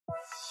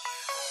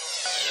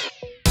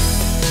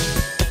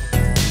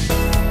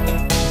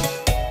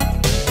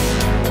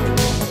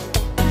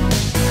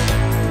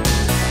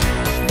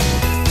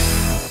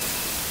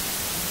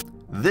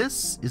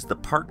is the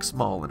Parks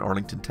Mall in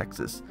Arlington,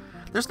 Texas.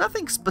 There's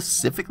nothing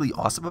specifically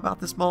awesome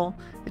about this mall,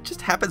 it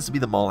just happens to be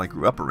the mall I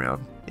grew up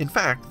around. In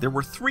fact, there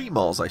were 3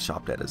 malls I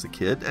shopped at as a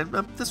kid, and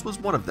this was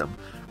one of them.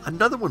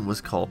 Another one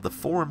was called the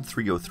Forum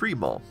 303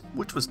 Mall,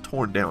 which was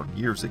torn down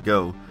years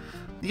ago.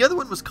 The other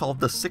one was called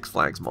the Six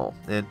Flags Mall,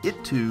 and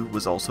it too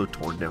was also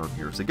torn down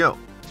years ago.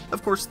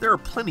 Of course, there are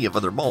plenty of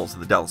other malls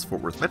in the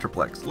Dallas-Fort Worth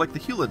Metroplex, like the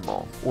Hulen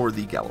Mall or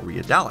the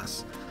Galleria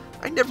Dallas.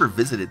 I never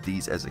visited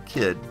these as a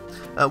kid.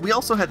 We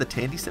also had the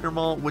Tandy Center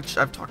Mall, which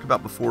I've talked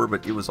about before,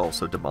 but it was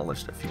also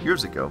demolished a few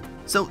years ago.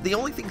 So the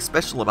only thing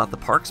special about the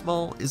Parks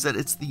Mall is that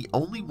it's the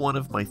only one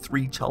of my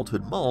 3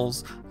 childhood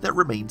malls that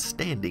remains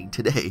standing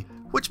today,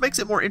 which makes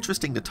it more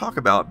interesting to talk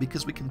about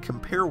because we can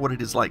compare what it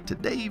is like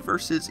today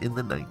versus in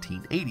the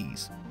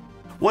 1980s.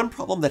 One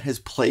problem that has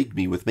plagued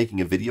me with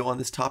making a video on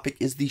this topic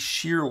is the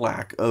sheer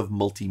lack of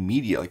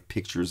multimedia, like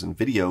pictures and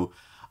video,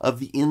 of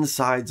the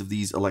insides of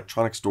these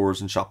electronic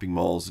stores and shopping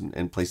malls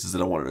and places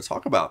that I wanted to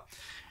talk about.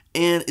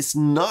 And it's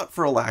not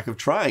for a lack of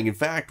trying. In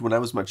fact, when I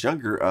was much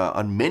younger,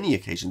 on many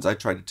occasions, I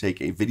tried to take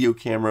a video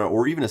camera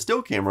or even a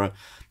still camera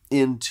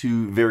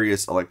into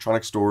various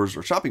electronic stores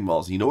or shopping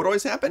malls. You know what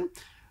always happened?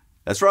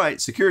 That's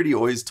right, security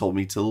always told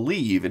me to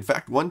leave. In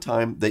fact, one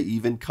time they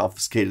even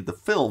confiscated the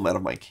film out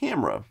of my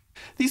camera.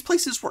 These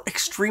places were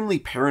extremely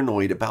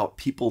paranoid about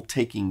people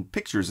taking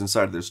pictures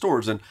inside of their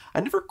stores, and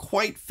I never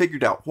quite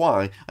figured out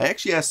why. I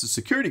actually asked the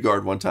security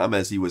guard one time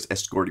as he was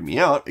escorting me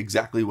out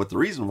exactly what the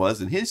reason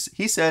was, and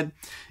he said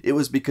it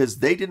was because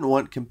they didn't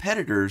want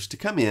competitors to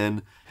come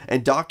in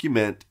and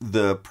document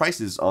the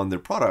prices on their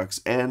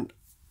products. And,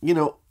 you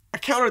know, I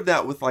countered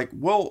that with like,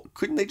 well,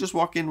 couldn't they just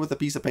walk in with a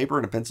piece of paper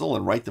and a pencil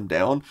and write them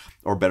down?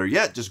 Or better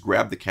yet, just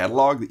grab the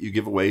catalog that you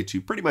give away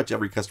to pretty much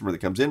every customer that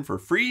comes in for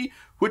free,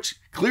 which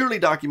clearly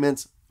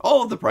documents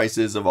all of the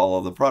prices of all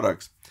of the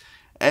products.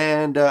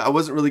 And I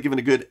wasn't really given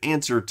a good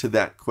answer to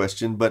that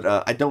question, but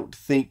I don't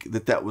think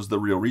that that was the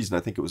real reason. I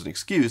think it was an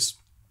excuse.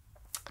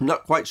 I'm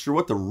not quite sure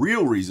what the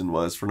real reason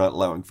was for not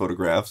allowing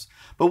photographs,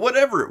 but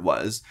whatever it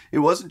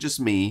wasn't just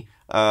me.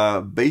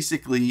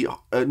 Basically,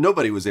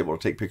 nobody was able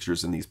to take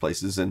pictures in these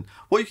places, and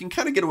well, you can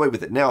kind of get away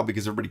with it now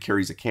because everybody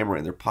carries a camera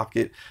in their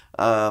pocket.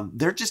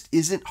 There just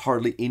isn't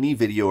hardly any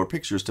video or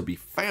pictures to be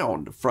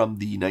found from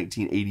the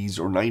 1980s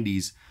or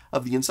 90s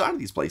of the inside of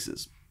these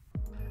places.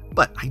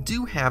 But I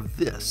do have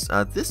this.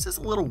 This is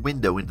a little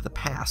window into the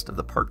past of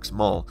the Parks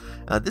Mall.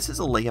 This is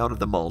a layout of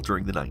the mall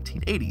during the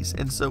 1980s,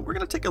 and so we're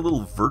going to take a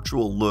little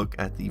virtual look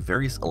at the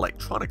various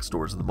electronic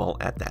stores in the mall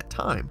at that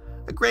time.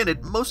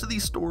 Granted, most of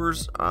these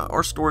stores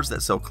are stores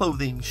that sell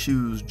clothing,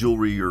 shoes,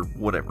 jewelry, or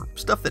whatever.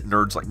 Stuff that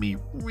nerds like me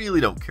really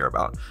don't care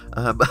about.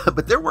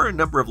 But there were a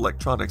number of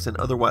electronics and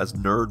otherwise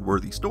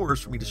nerd-worthy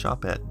stores for me to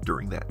shop at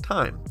during that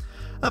time.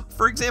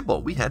 For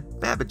example, we had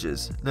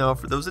Babbage's. Now,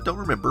 for those that don't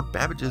remember,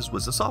 Babbage's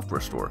was a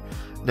software store.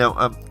 Now,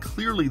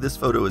 clearly this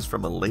photo is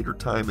from a later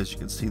time. As you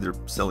can see, they're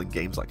selling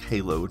games like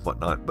Halo and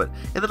whatnot. But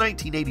in the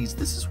 1980s,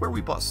 this is where we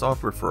bought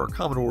software for our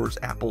Commodores,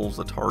 Apples,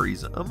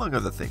 Ataris, among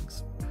other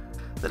things.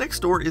 The next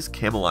store is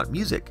Camelot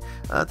Music.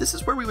 This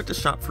is where we went to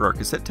shop for our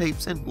cassette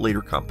tapes and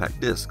later compact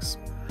discs.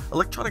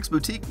 Electronics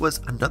Boutique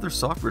was another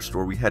software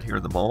store we had here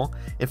in the mall.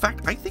 In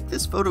fact, I think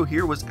this photo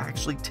here was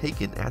actually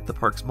taken at the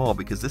Parks Mall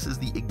because this is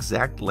the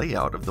exact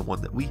layout of the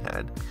one that we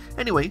had.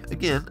 Anyway,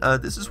 again,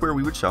 this is where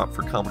we would shop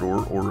for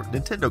Commodore or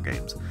Nintendo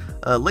games.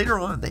 Later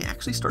on, they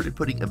actually started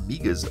putting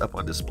Amigas up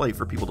on display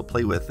for people to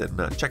play with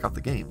and check out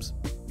the games.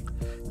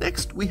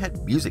 Next, we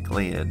had Music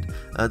Land.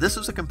 This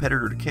was a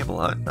competitor to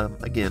Camelot.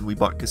 Again, we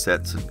bought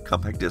cassettes and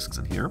compact discs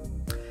in here.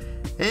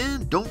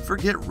 And don't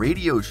forget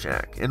Radio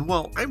Shack. And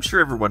while I'm sure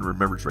everyone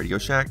remembers Radio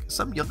Shack,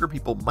 some younger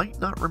people might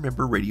not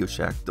remember Radio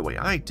Shack the way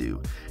I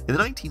do. In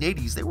the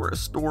 1980s, they were a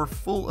store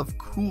full of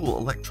cool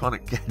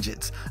electronic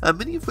gadgets,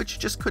 many of which you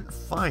just couldn't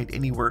find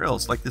anywhere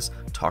else, like this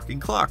talking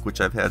clock, which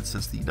I've had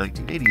since the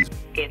 1980s.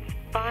 It's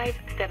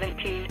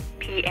 5:17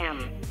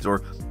 p.m.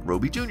 Or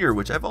Roby Jr.,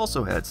 which I've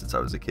also had since I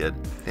was a kid.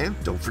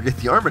 And don't forget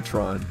the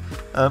Armatron.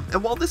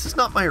 And while this is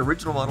not my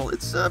original model,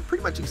 it's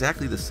pretty much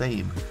exactly the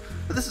same.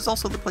 But this is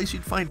also the place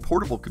you'd find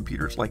portable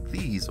computers like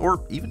these,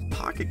 or even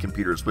pocket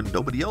computers when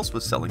nobody else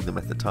was selling them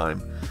at the time.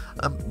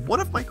 One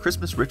of my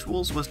Christmas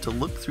rituals was to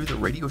look through the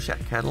Radio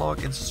Shack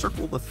catalog and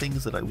circle the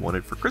things that I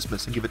wanted for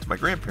Christmas and give it to my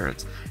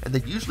grandparents, and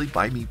they'd usually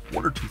buy me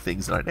 1 or 2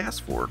 things that I'd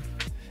asked for.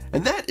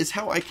 And that is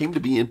how I came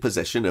to be in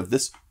possession of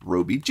this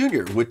Roby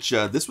Jr., which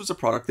this was a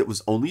product that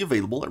was only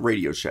available at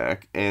Radio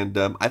Shack, and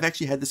I've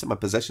actually had this in my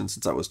possession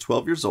since I was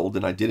 12 years old,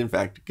 and I did in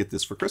fact get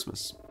this for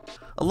Christmas.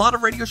 A lot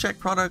of Radio Shack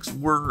products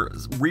were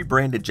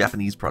rebranded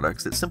Japanese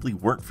products that simply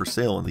weren't for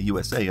sale in the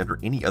USA under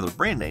any other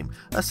brand name,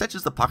 such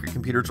as the Pocket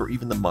Computers or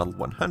even the Model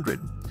 100.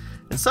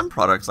 And some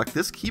products, like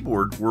this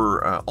keyboard,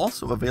 were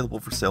also available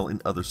for sale in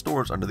other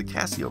stores under the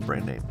Casio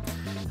brand name.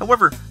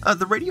 However,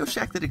 the Radio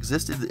Shack that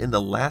existed in the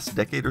last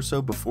decade or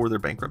so before their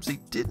bankruptcy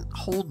didn't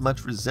hold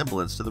much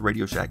resemblance to the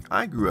Radio Shack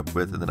I grew up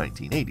with in the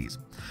 1980s.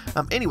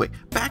 Anyway,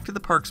 back to the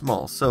Parks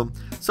Mall. So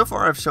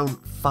far I've shown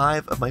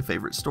 5 of my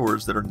favorite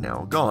stores that are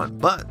now gone,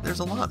 but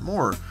there's a lot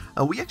more.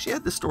 We actually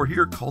had this store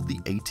here called the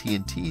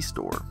AT&T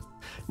store.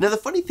 Now, the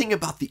funny thing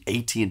about the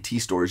AT&T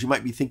store is you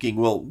might be thinking,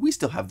 well, we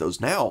still have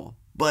those now,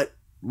 but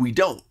we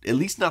don't. At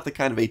least not the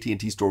kind of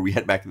AT&T store we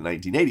had back in the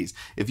 1980s.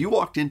 If you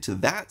walked into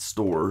that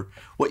store,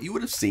 what you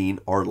would have seen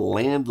are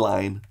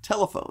landline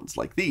telephones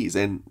like these.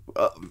 And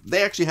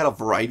they actually had a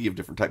variety of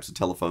different types of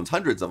telephones,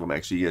 hundreds of them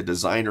actually.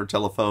 Designer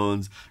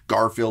telephones,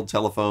 Garfield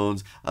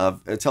telephones,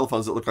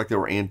 telephones that looked like they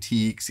were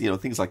antiques,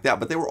 things like that.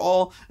 But they were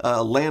all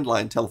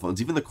landline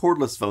telephones. Even the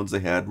cordless phones they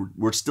had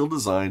were still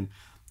designed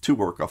to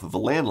work off of a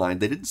landline.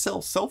 They didn't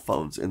sell cell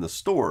phones in the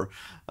store.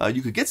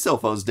 You could get cell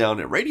phones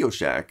down at Radio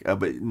Shack,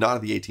 but not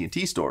at the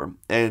AT&T store.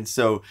 And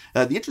so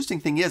the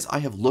interesting thing is I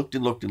have looked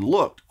and looked and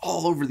looked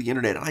all over the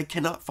internet, and I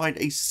cannot find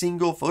a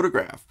single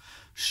photograph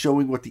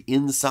showing what the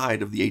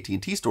inside of the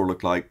AT&T store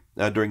looked like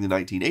during the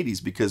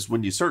 1980s, because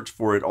when you search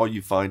for it, all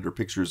you find are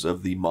pictures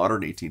of the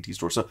modern AT&T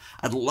store. So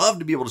I'd love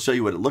to be able to show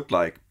you what it looked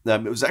like.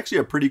 It was actually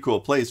a pretty cool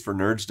place for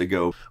nerds to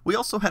go. We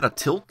also had a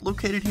Tilt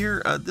located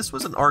here. This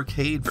was an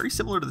arcade, very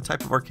similar to the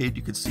type of arcade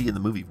you could see in the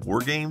movie War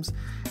Games.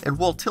 And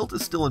while Tilt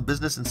is still in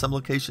business in some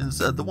locations,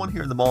 the one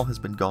here in the mall has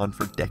been gone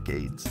for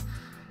decades.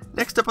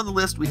 Next up on the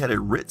list, we had a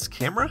Ritz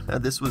camera.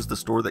 This was the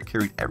store that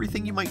carried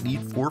everything you might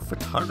need for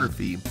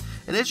photography.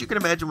 And as you can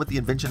imagine, with the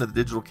invention of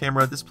the digital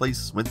camera, this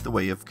place went the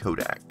way of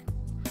Kodak.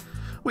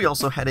 We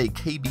also had a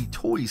KB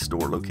toy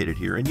store located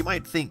here, and you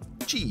might think,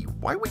 gee,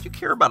 why would you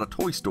care about a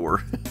toy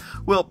store?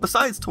 Well,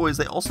 besides toys,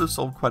 they also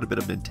sold quite a bit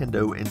of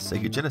Nintendo and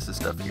Sega Genesis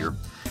stuff here.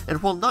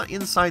 And while not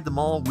inside the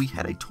mall, we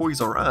had a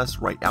Toys R Us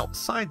right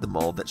outside the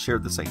mall that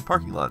shared the same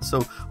parking lot.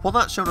 So while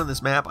not shown on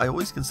this map, I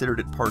always considered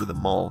it part of the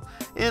mall.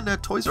 And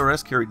Toys R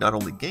Us carried not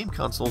only game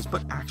consoles,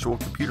 but actual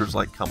computers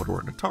like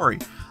Commodore and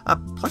Atari.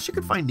 Plus you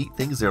could find neat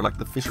things there like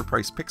the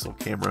Fisher-Price Pixel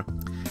camera.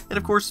 And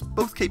of course,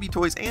 both KB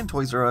Toys and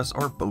Toys R Us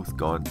are both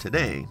gone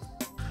today.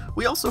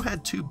 We also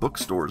had 2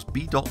 bookstores,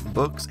 B. Dalton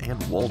Books and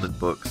Walden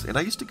Books, and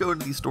I used to go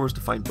into these stores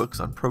to find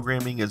books on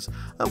programming as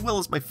well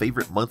as my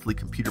favorite monthly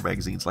computer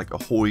magazines like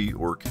Ahoy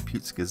or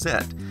Compute's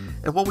Gazette.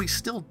 And while we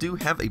still do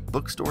have a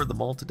bookstore in the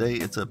mall today,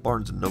 it's a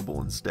Barnes &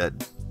 Noble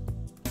instead.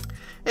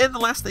 And the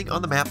last thing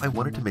on the map I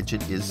wanted to mention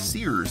is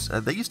Sears.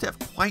 They used to have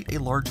quite a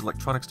large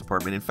electronics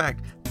department. In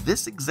fact,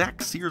 this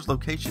exact Sears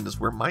location is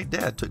where my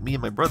dad took me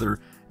and my brother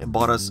and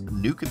bought us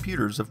new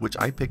computers, of which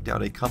I picked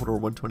out a Commodore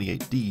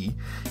 128D.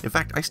 In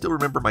fact, I still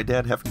remember my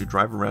dad having to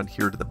drive around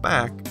here to the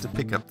back to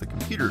pick up the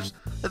computers.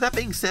 That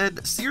being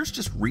said, Sears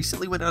just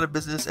recently went out of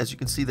business. As you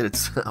can see that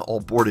it's all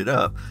boarded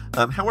up.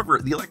 However,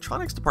 the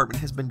electronics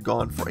department has been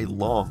gone for a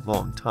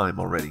long time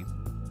already.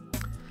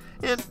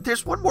 And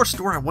there's one more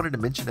store I wanted to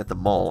mention at the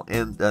mall,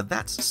 and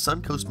that's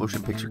Suncoast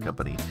Motion Picture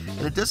Company.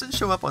 And it doesn't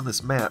show up on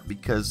this map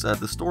because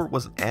the store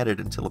wasn't added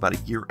until about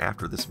a year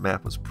after this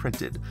map was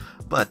printed.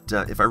 But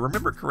if I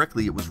remember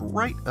correctly, it was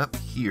right up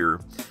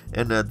here.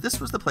 And this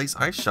was the place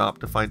I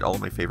shopped to find all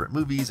of my favorite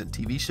movies and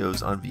TV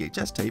shows on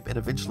VHS tape and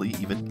eventually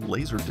even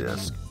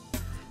Laserdisc.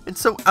 And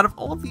so out of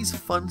all of these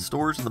fun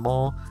stores in the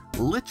mall,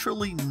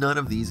 literally none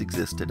of these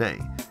exist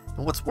today.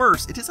 And what's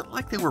worse, it isn't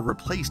like they were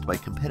replaced by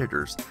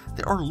competitors.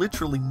 There are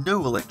literally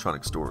no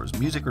electronic stores,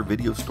 music or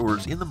video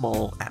stores in the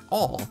mall at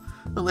all,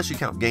 unless you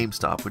count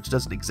GameStop, which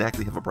doesn't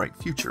exactly have a bright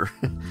future.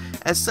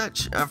 As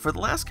such, for the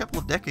last couple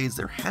of decades,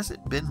 there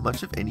hasn't been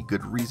much of any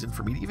good reason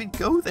for me to even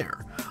go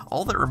there.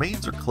 All that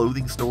remains are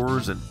clothing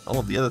stores and all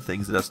of the other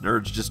things that us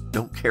nerds just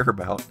don't care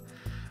about.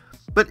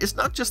 But it's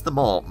not just the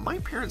mall. My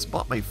parents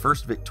bought my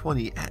first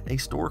VIC-20 at a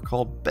store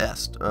called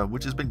Best,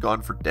 which has been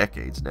gone for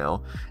decades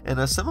now.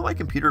 And some of my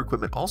computer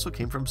equipment also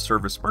came from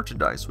Service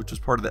Merchandise, which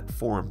was part of that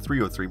Forum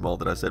 303 mall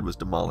that I said was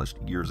demolished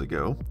years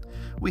ago.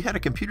 We had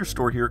a computer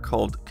store here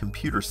called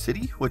Computer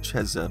City, which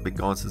has been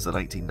gone since the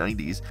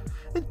 1990s.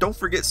 And don't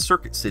forget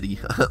Circuit City,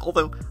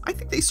 although I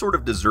think they sort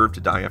of deserve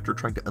to die after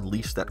trying to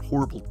unleash that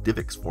horrible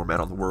DivX format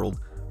on the world.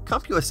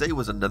 CompUSA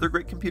was another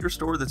great computer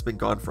store that's been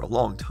gone for a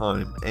long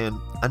time, and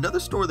another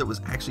store that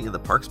was actually in the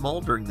Parks Mall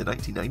during the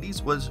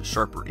 1990s was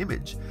Sharper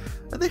Image.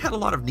 They had a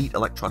lot of neat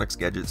electronics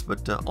gadgets,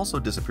 but also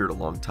disappeared a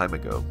long time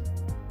ago.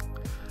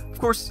 Of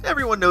course,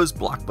 everyone knows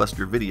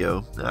Blockbuster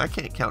Video. I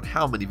can't count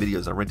how many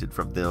videos I rented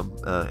from them,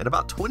 and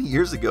about 20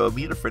 years ago,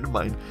 me and a friend of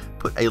mine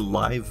put a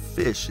live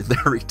fish in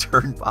their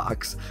return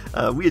box.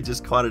 We had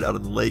just caught it out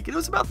on the lake, and it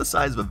was about the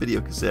size of a video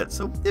cassette,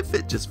 so it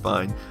fit just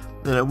fine.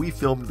 We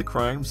filmed the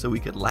crime so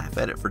we could laugh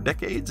at it for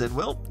decades, and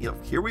well,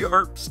 here we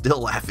are, still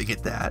laughing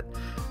at that.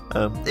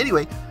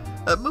 Anyway,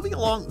 Moving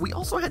along, we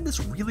also had this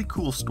really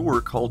cool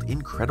store called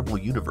Incredible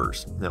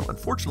Universe. Now,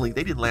 unfortunately,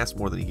 they didn't last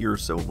more than a year or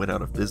so and went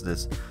out of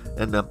business,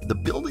 and the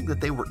building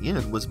that they were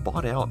in was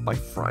bought out by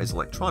Fry's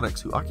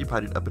Electronics, who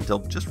occupied it up until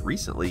just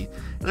recently,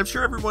 and I'm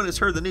sure everyone has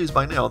heard the news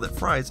by now that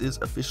Fry's is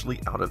officially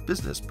out of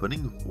business,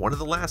 putting one of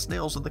the last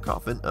nails in the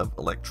coffin of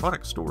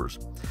electronic stores.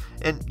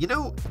 And you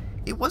know,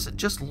 it wasn't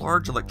just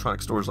large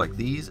electronic stores like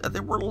these,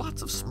 there were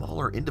lots of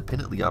smaller,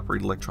 independently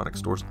operated electronic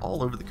stores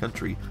all over the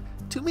country.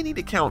 Too many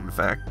to count, in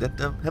fact, that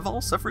have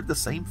all suffered the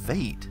same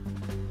fate.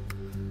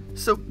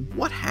 So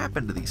what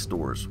happened to these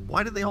stores?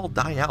 Why did they all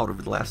die out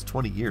over the last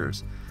 20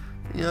 years?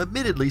 You know,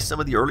 admittedly,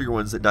 some of the earlier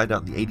ones that died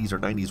out in the 80s or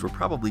 90s were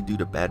probably due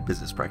to bad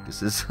business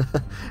practices.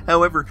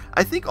 However,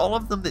 I think all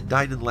of them that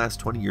died in the last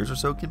 20 years or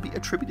so can be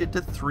attributed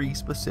to three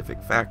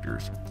specific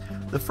factors.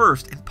 The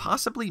first, and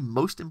possibly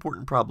most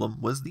important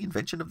problem, was the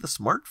invention of the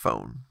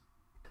smartphone.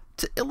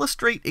 To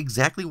illustrate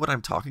exactly what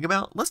I'm talking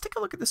about, let's take a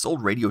look at this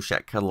old Radio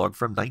Shack catalog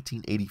from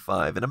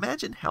 1985 and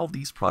imagine how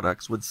these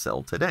products would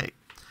sell today.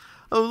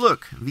 Oh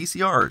look,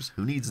 VCRs,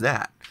 who needs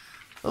that?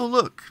 Oh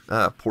look,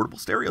 portable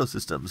stereo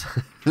systems,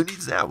 who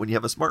needs that when you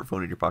have a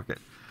smartphone in your pocket?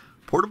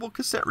 Portable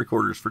cassette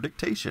recorders for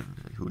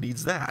dictation, who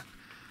needs that?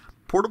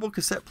 Portable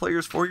cassette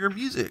players for your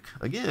music,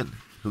 again,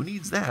 who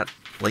needs that?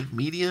 Link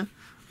Media,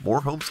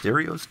 more home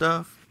stereo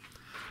stuff?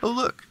 Oh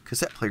look,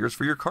 cassette players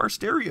for your car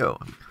stereo,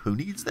 who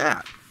needs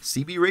that?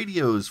 CB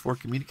radios for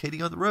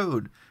communicating on the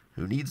road,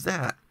 who needs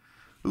that?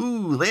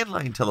 Ooh,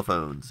 landline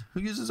telephones, who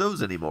uses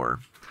those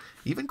anymore?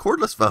 Even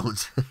cordless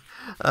phones.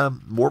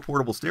 More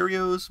portable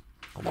stereos,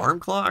 alarm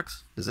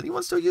clocks, does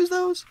anyone still use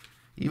those?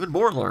 Even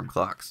more alarm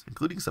clocks,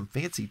 including some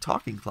fancy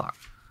talking clock.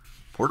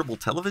 Portable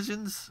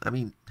televisions, I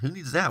mean, who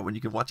needs that when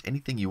you can watch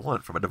anything you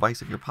want from a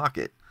device in your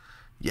pocket?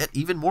 Yet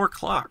even more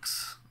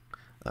clocks.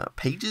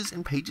 Pages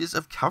and pages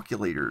of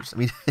calculators. I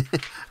mean,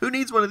 who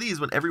needs one of these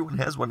when everyone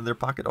has one in their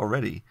pocket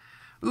already?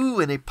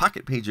 Ooh, and a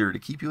pocket pager to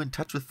keep you in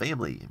touch with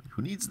family.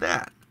 Who needs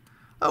that?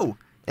 Oh,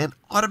 and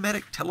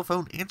automatic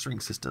telephone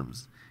answering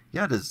systems.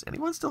 Yeah, does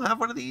anyone still have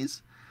one of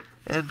these?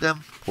 And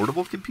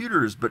portable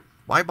computers, but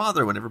why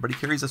bother when everybody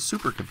carries a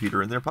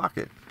supercomputer in their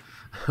pocket?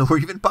 Or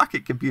even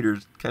pocket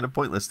computers, kind of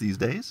pointless these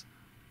days.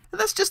 And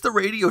that's just the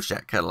Radio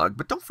Shack catalog,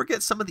 but don't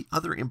forget some of the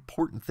other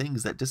important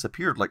things that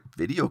disappeared, like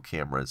video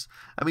cameras.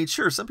 I mean,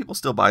 sure, some people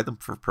still buy them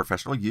for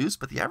professional use,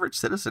 but the average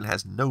citizen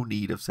has no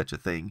need of such a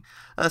thing.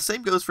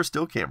 Same goes for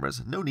still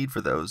cameras, no need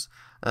for those.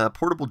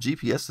 Portable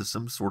GPS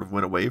systems sort of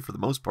went away for the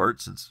most part,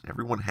 since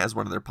everyone has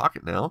one in their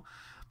pocket now.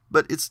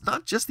 But it's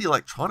not just the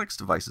electronics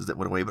devices that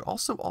went away, but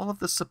also all of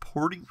the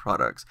supporting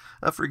products.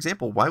 For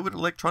example, why would an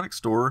electronics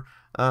store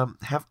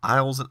have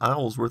aisles and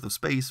aisles worth of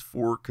space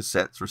for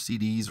cassettes or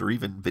CDs or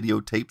even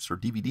videotapes or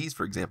DVDs,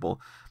 for example?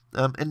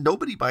 And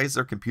nobody buys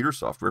their computer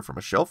software from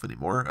a shelf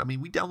anymore. I mean,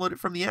 we download it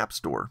from the App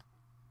Store.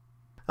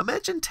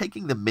 Imagine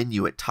taking the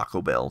menu at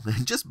Taco Bell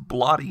and just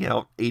blotting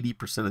out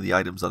 80% of the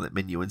items on that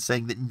menu and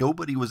saying that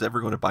nobody was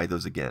ever going to buy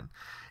those again.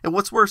 And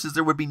what's worse is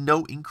there would be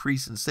no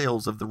increase in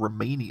sales of the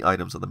remaining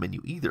items on the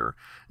menu either.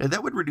 And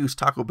that would reduce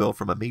Taco Bell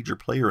from a major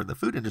player in the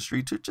food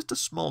industry to just a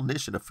small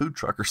niche in a food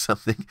truck or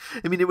something.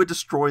 I mean, it would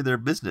destroy their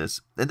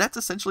business. And that's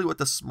essentially what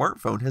the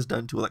smartphone has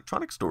done to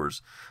electronic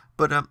stores.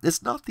 But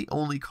it's not the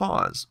only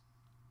cause.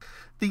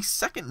 The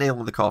second nail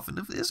in the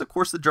coffin is, of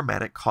course, the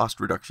dramatic cost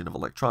reduction of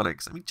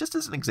electronics. I mean, just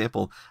as an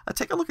example,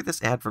 take a look at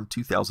this ad from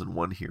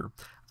 2001 here.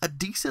 A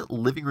decent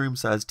living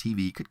room-sized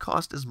TV could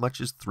cost as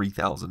much as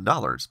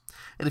 $3,000.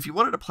 And if you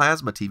wanted a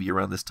plasma TV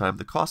around this time,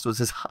 the cost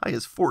was as high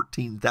as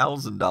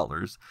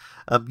 $14,000.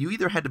 You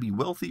either had to be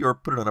wealthy or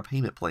put it on a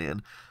payment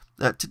plan.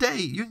 Today,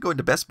 you can go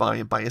into Best Buy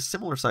and buy a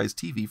similar sized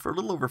TV for a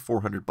little over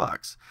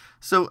 $400.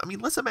 So, I mean,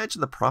 let's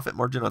imagine the profit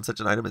margin on such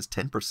an item is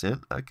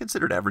 10%,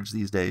 considered average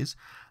these days.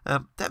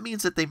 That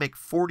means that they make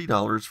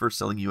 $40 for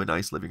selling you a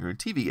nice living room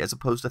TV, as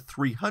opposed to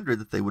 $300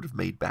 that they would have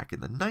made back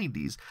in the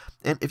 90s.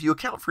 And if you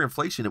account for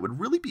inflation, it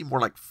would really be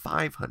more like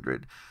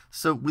 $500.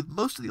 So, with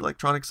most of the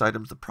electronics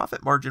items, the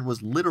profit margin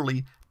was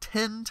literally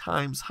 10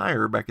 times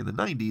higher back in the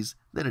 90s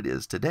than it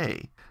is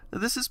today. Now,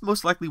 this is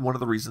most likely one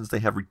of the reasons they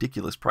have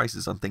ridiculous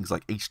prices on things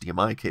like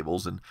HDMI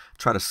cables and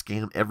try to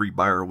scam every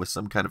buyer with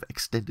some kind of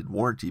extended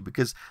warranty,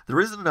 because there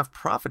isn't enough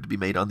profit to be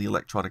made on the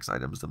electronics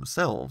items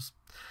themselves.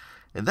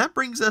 And that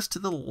brings us to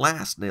the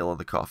last nail in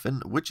the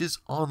coffin, which is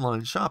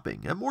online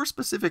shopping, and more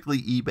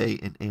specifically eBay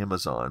and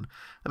Amazon.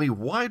 I mean,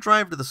 why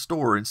drive to the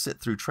store and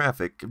sit through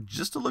traffic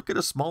just to look at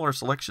a smaller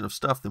selection of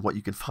stuff than what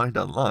you can find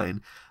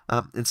online?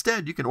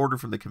 Instead, you can order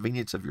from the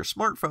convenience of your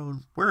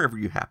smartphone wherever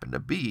you happen to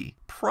be.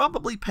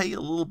 Probably pay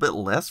a little bit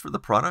less for the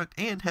product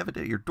and have it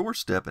at your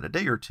doorstep in a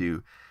day or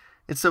two.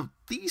 And so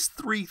these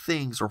three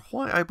things are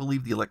why I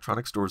believe the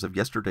electronic stores of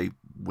yesterday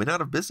went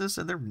out of business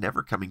and they're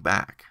never coming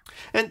back.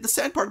 And the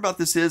sad part about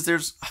this is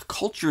there's a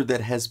culture that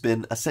has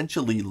been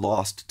essentially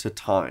lost to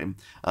time.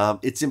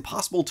 It's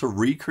impossible to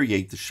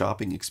recreate the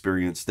shopping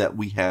experience that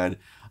we had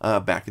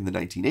back in the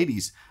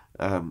 1980s.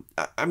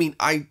 I mean,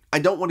 I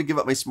don't want to give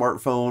up my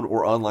smartphone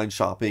or online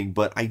shopping,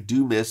 but I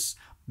do miss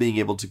being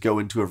able to go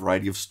into a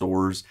variety of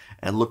stores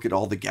and look at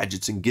all the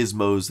gadgets and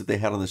gizmos that they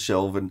had on the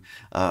shelf, and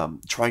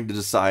trying to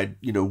decide,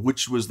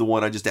 which was the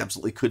one I just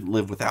absolutely couldn't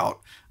live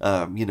without.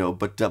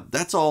 But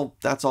that's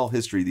all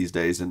history these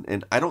days,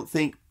 and I don't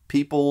think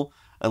people,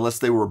 unless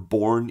they were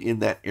born in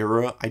that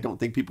era, I don't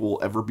think people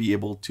will ever be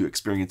able to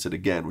experience it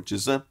again, which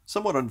is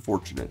somewhat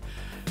unfortunate.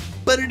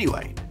 But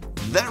anyway,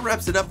 that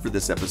wraps it up for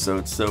this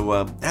episode.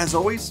 So as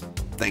always,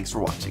 thanks for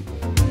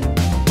watching.